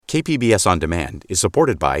KPBS On Demand is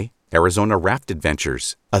supported by Arizona Raft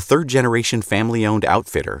Adventures, a third-generation family-owned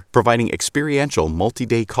outfitter providing experiential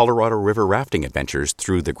multi-day Colorado River rafting adventures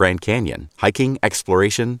through the Grand Canyon. Hiking,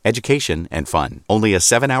 exploration, education, and fun. Only a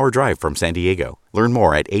 7-hour drive from San Diego. Learn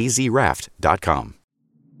more at azraft.com.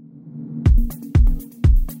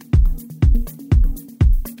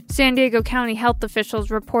 San Diego County health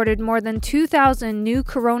officials reported more than 2,000 new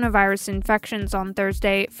coronavirus infections on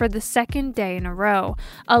Thursday for the second day in a row.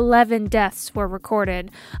 11 deaths were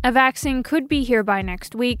recorded. A vaccine could be here by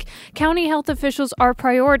next week. County health officials are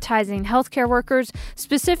prioritizing healthcare workers,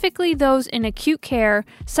 specifically those in acute care,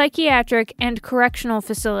 psychiatric, and correctional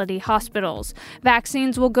facility hospitals.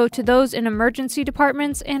 Vaccines will go to those in emergency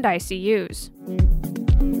departments and ICUs.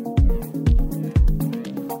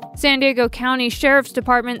 San Diego County Sheriff's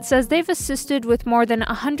Department says they've assisted with more than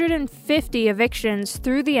 150 evictions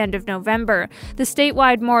through the end of November. The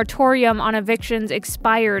statewide moratorium on evictions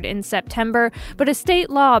expired in September, but a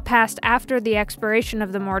state law passed after the expiration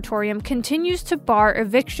of the moratorium continues to bar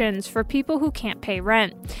evictions for people who can't pay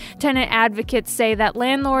rent. Tenant advocates say that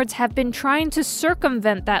landlords have been trying to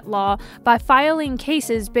circumvent that law by filing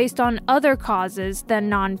cases based on other causes than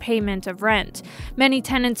non-payment of rent. Many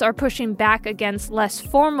tenants are pushing back against less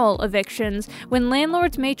formal evictions when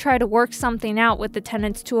landlords may try to work something out with the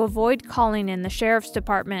tenants to avoid calling in the sheriff's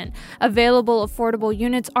department. Available affordable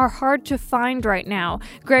units are hard to find right now.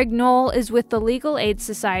 Greg Knoll is with the Legal Aid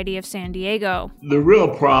Society of San Diego. The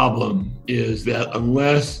real problem is that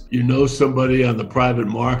unless you know somebody on the private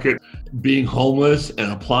market, being homeless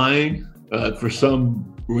and applying for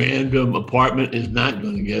some random apartment is not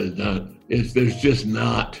going to get it done. There's just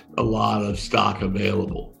not a lot of stock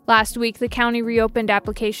available. Last week, the county reopened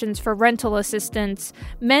applications for rental assistance,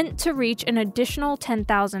 meant to reach an additional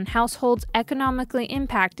 10,000 households economically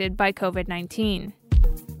impacted by COVID-19.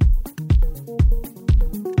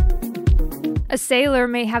 A sailor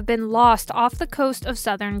may have been lost off the coast of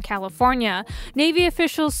Southern California. Navy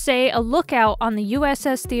officials say a lookout on the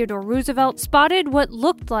USS Theodore Roosevelt spotted what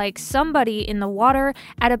looked like somebody in the water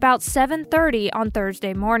at about 7:30 on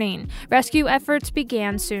Thursday morning. Rescue efforts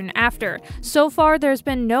began soon after. So far, there's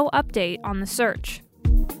been no update on the search.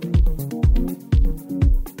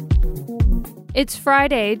 It's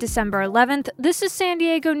Friday, December 11th. This is San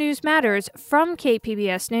Diego News Matters from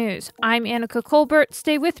KPBS News. I'm Annika Colbert.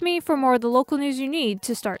 Stay with me for more of the local news you need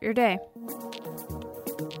to start your day.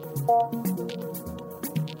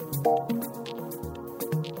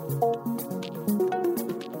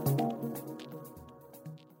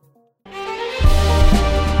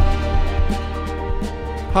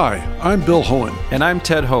 Hi, I'm Bill Hohen. And I'm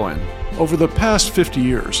Ted Hohen. Over the past 50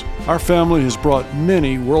 years, our family has brought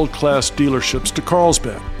many world-class dealerships to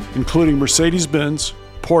Carlsbad, including Mercedes-Benz,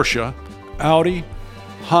 Porsche, Audi,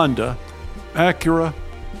 Honda, Acura,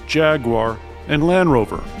 Jaguar, and Land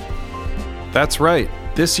Rover. That's right.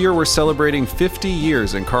 This year we're celebrating 50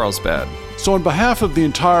 years in Carlsbad. So on behalf of the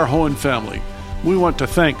entire Hohen family, we want to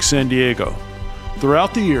thank San Diego.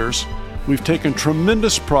 Throughout the years, we've taken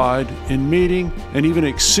tremendous pride in meeting and even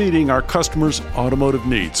exceeding our customers' automotive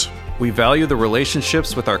needs. We value the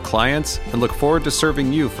relationships with our clients and look forward to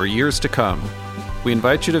serving you for years to come. We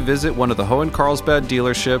invite you to visit one of the Hohen Carlsbad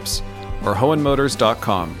dealerships or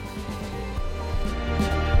hohenmotors.com.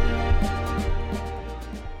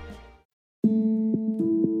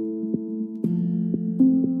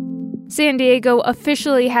 San Diego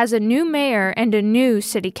officially has a new mayor and a new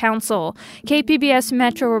city council. KPBS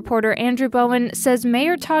Metro reporter Andrew Bowen says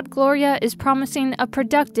Mayor Todd Gloria is promising a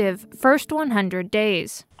productive first 100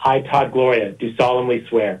 days. I, Todd Gloria, do solemnly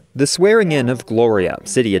swear. The swearing-in of Gloria,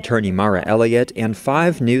 City Attorney Mara Elliott, and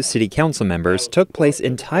 5 new city council members took place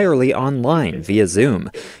entirely online via Zoom.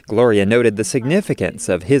 Gloria noted the significance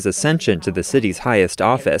of his ascension to the city's highest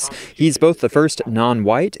office. He's both the first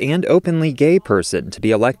non-white and openly gay person to be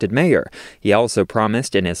elected mayor. He also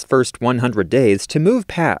promised in his first 100 days to move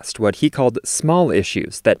past what he called small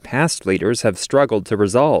issues that past leaders have struggled to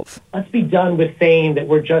resolve. Let's be done with saying that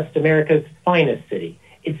we're just America's finest city.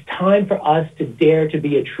 It's time for us to dare to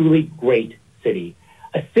be a truly great city.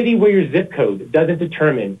 A city where your zip code doesn't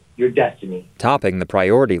determine your destiny. Topping the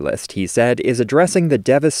priority list, he said, is addressing the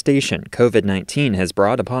devastation COVID-19 has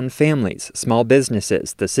brought upon families, small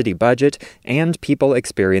businesses, the city budget, and people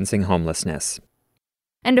experiencing homelessness.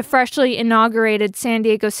 And a freshly inaugurated San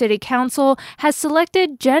Diego City Council has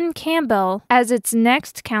selected Jen Campbell as its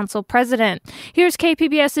next council president. Here's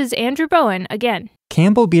KPBS's Andrew Bowen again.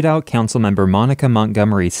 Campbell beat out Councilmember Monica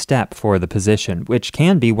Montgomery Stepp for the position, which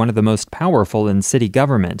can be one of the most powerful in city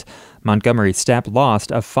government. Montgomery Stepp lost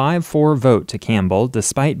a 5-4 vote to Campbell,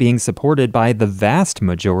 despite being supported by the vast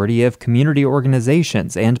majority of community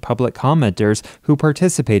organizations and public commenters who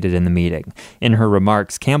participated in the meeting. In her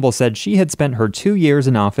remarks, Campbell said she had spent her 2 years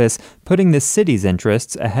in office putting the city's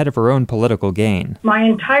interests ahead of her own political gain. My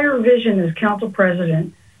entire vision as council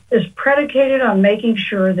president is predicated on making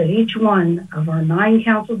sure that each one of our 9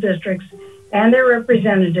 council districts and their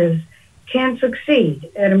representatives can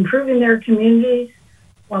succeed at improving their communities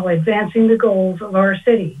while advancing the goals of our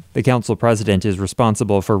city. The council president is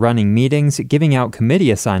responsible for running meetings, giving out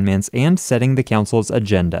committee assignments, and setting the council's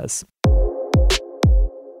agendas.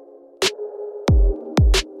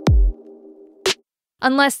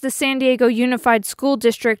 Unless the San Diego Unified School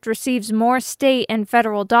District receives more state and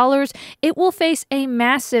federal dollars, it will face a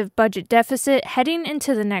massive budget deficit heading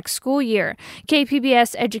into the next school year.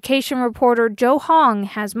 KPBS education reporter Joe Hong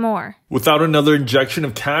has more. Without another injection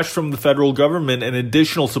of cash from the federal government and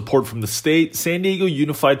additional support from the state, San Diego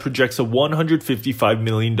Unified projects a $155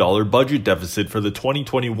 million budget deficit for the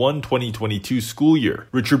 2021-2022 school year.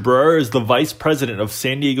 Richard Barrera is the vice president of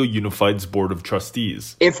San Diego Unified's Board of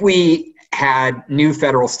Trustees. If we had new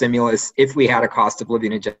federal stimulus, if we had a cost of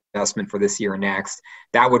living adjustment for this year and next,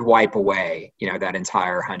 that would wipe away, that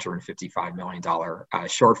entire $155 million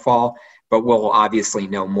shortfall. But we'll obviously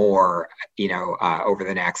know more, over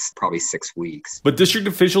the next probably 6 weeks. But district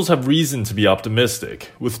officials have reason to be optimistic.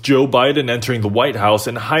 With Joe Biden entering the White House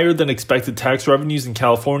and higher than expected tax revenues in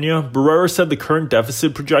California, Barrera said the current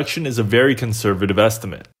deficit projection is a very conservative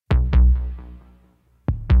estimate.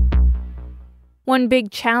 One big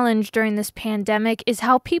challenge during this pandemic is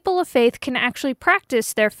how people of faith can actually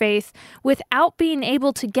practice their faith without being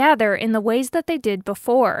able to gather in the ways that they did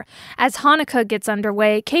before. As Hanukkah gets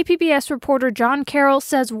underway, KPBS reporter John Carroll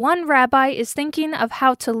says one rabbi is thinking of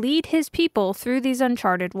how to lead his people through these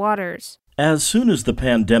uncharted waters. As soon as the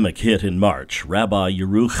pandemic hit in March, Rabbi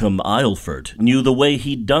Yerucham Eilfert knew the way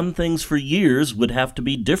he'd done things for years would have to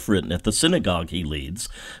be different at the synagogue he leads,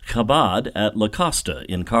 Chabad at La Costa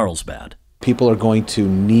in Carlsbad. People are going to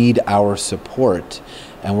need our support,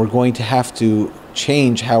 and we're going to have to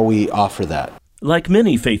change how we offer that. Like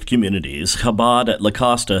many faith communities, Chabad at La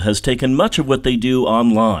Costa has taken much of what they do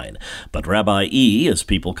online. But Rabbi E, as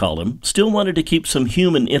people call him, still wanted to keep some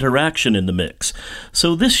human interaction in the mix.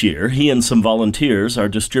 So this year, he and some volunteers are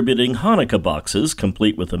distributing Hanukkah boxes,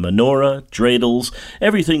 complete with a menorah, dreidels,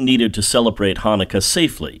 everything needed to celebrate Hanukkah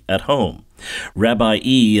safely at home. Rabbi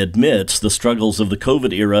E admits the struggles of the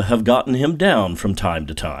COVID era have gotten him down from time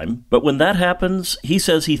to time. But when that happens, he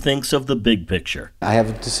says he thinks of the big picture. I have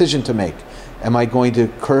a decision to make. Am I going to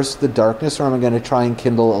curse the darkness, or am I going to try and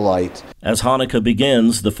kindle a light? As Hanukkah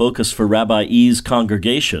begins, the focus for Rabbi E's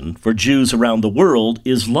congregation, for Jews around the world,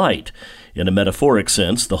 is light. In a metaphoric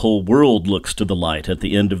sense, the whole world looks to the light at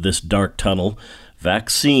the end of this dark tunnel,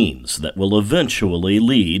 vaccines that will eventually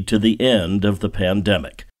lead to the end of the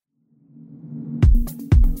pandemic.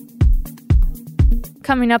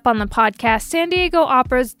 Coming up on the podcast, San Diego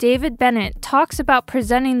Opera's David Bennett talks about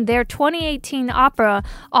presenting their 2018 opera,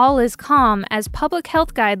 All Is Calm, as public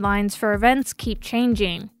health guidelines for events keep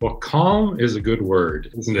changing. Well, calm is a good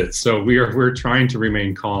word, isn't it? So we're trying to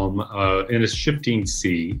remain calm in a shifting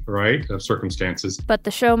sea, right, of circumstances. But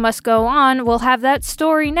the show must go on. We'll have that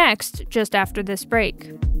story next, just after this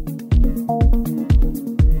break.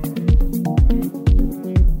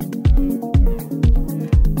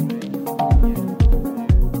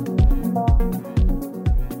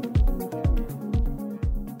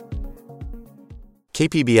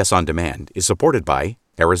 KPBS On Demand is supported by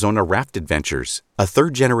Arizona Raft Adventures, a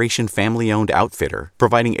third-generation family-owned outfitter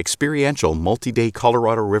providing experiential multi-day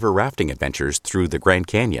Colorado River rafting adventures through the Grand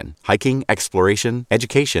Canyon, hiking, exploration,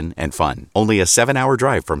 education, and fun. Only a 7-hour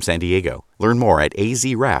drive from San Diego. Learn more at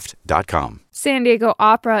azraft.com. San Diego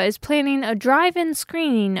Opera is planning a drive-in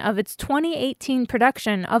screening of its 2018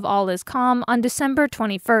 production of All Is Calm on December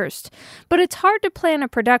 21st. But it's hard to plan a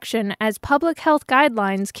production as public health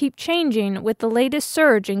guidelines keep changing with the latest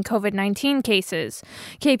surge in COVID-19 cases.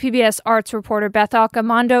 KPBS arts reporter Beth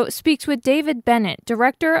Accomando speaks with David Bennett,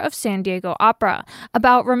 director of San Diego Opera,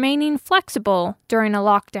 about remaining flexible during a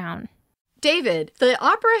lockdown. David, the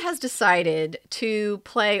opera has decided to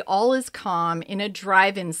play All Is Calm in a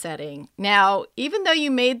drive-in setting. Now, even though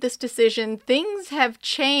you made this decision, things have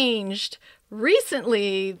changed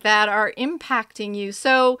recently that are impacting you.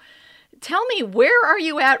 So tell me, where are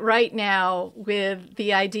you at right now with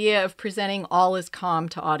the idea of presenting All Is Calm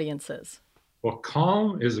to audiences? Well,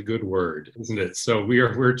 calm is a good word, isn't it? So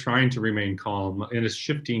we're trying to remain calm in a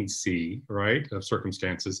shifting sea, right, of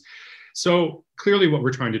circumstances. So clearly what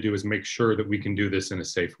we're trying to do is make sure that we can do this in a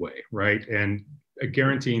safe way, right? And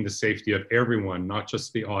guaranteeing the safety of everyone, not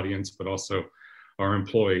just the audience, but also our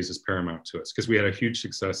employees is paramount to us because we had a huge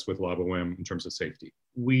success with La Boheme in terms of safety.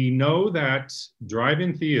 We know that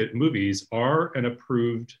drive-in theater movies are an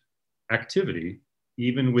approved activity,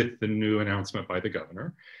 even with the new announcement by the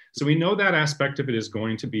governor. So we know that aspect of it is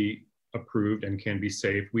going to be approved and can be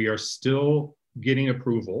safe. We are still getting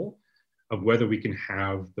approval of whether we can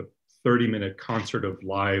have the 30-minute concert of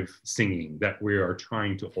live singing that we are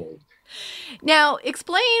trying to hold. Now,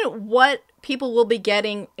 explain what people will be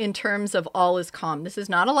getting in terms of All Is Calm. This is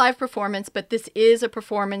not a live performance, but this is a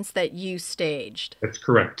performance that you staged. That's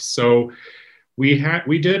correct. So we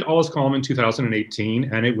did All Is Calm in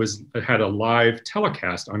 2018, and it had a live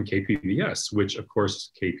telecast on KPBS, which of course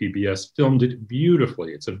KPBS filmed it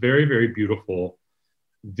beautifully. It's a very, very beautiful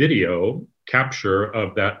video capture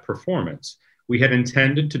of that performance. We had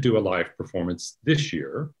intended to do a live performance this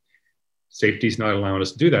year. Safety's not allowing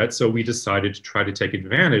us to do that, so we decided to try to take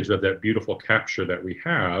advantage of that beautiful capture that we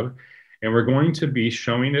have, and we're going to be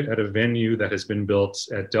showing it at a venue that has been built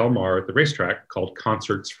at Del Mar at the racetrack called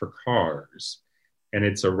Concerts for Cars. And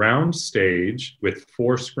it's a round stage with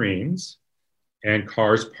 4 screens and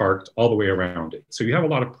cars parked all the way around it. So you have a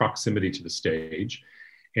lot of proximity to the stage.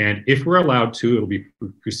 And if we're allowed to, it'll be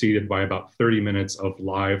preceded by about 30 minutes of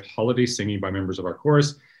live holiday singing by members of our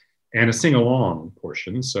chorus and a sing-along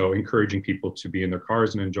portion. So encouraging people to be in their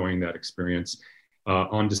cars and enjoying that experience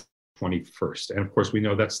on December 21st. And of course, we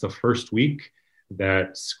know that's the first week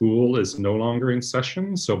that school is no longer in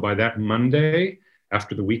session. So by that Monday,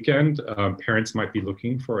 after the weekend, parents might be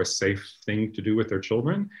looking for a safe thing to do with their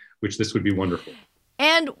children, which this would be wonderful.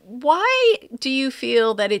 And why do you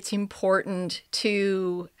feel that it's important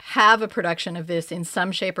to have a production of this in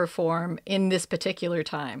some shape or form in this particular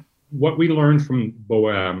time? What we learned from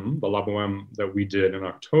Boheme, the La Boheme that we did in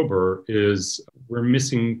October, is we're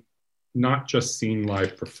missing not just seeing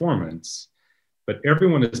live performance, but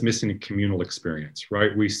everyone is missing a communal experience,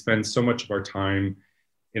 right? We spend so much of our time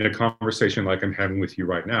in a conversation like I'm having with you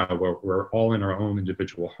right now, where we're all in our own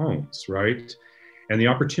individual homes, right? And the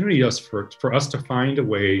opportunity for us to find a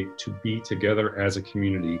way to be together as a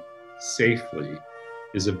community safely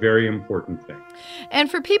is a very important thing. And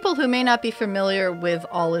for people who may not be familiar with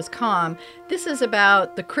All Is Calm, this is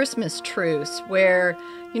about the Christmas truce where,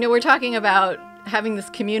 we're talking about having this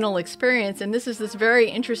communal experience, and this is this very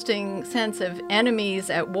interesting sense of enemies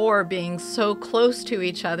at war being so close to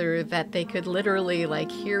each other that they could literally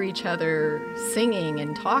hear each other singing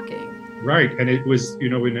and talking. Right, and it was,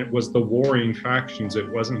 when it was the warring factions,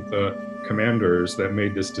 it wasn't the commanders that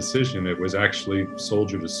made this decision. It was actually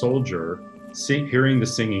soldier to soldier, hearing the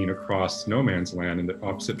singing across no man's land in the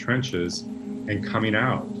opposite trenches and coming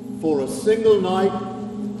out. For a single night,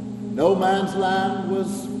 no man's land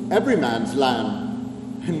was every man's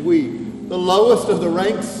land, and we, the lowest of the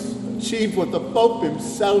ranks, achieved what the Pope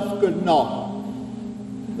himself could not.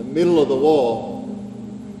 In the middle of the war,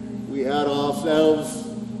 we had ourselves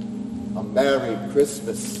a Merry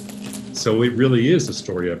Christmas. So it really is a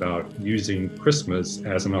story about using Christmas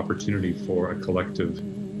as an opportunity for a collective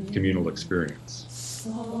communal experience.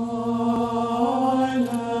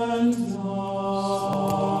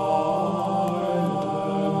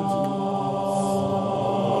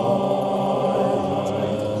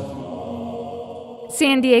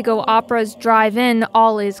 San Diego Opera's Drive-In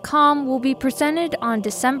All Is Calm will be presented on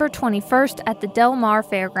December 21st at the Del Mar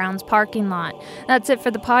Fairgrounds parking lot. That's it for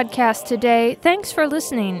the podcast today. Thanks for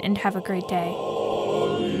listening and have a great day.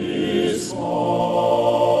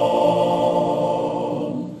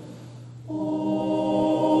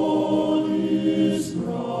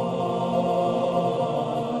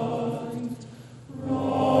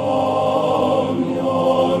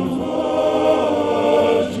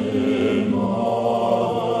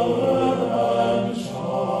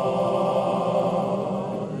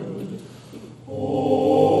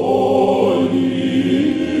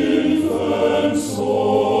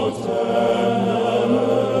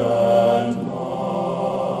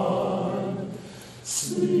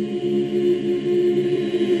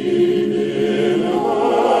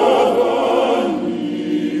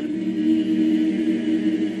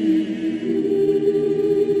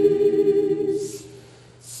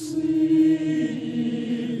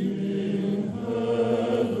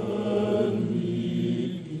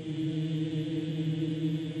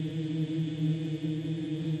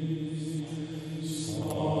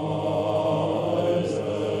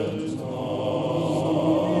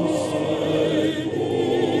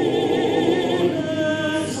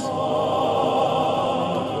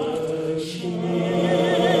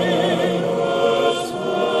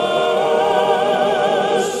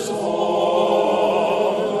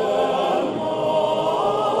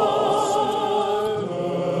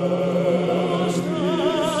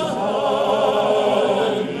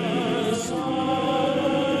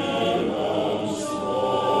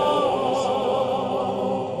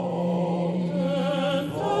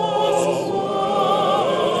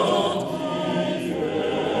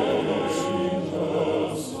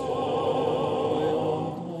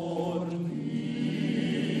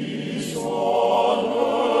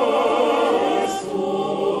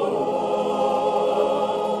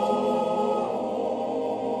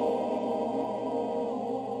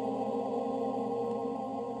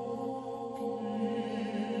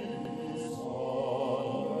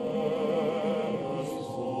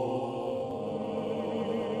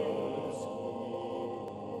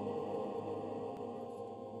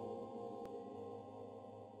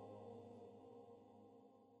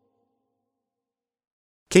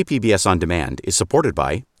 KPBS On Demand is supported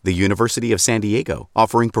by the University of San Diego,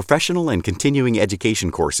 offering professional and continuing education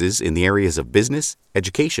courses in the areas of business,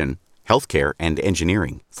 education, healthcare, and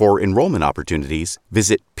engineering. For enrollment opportunities,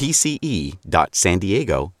 visit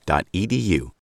pce.sandiego.edu.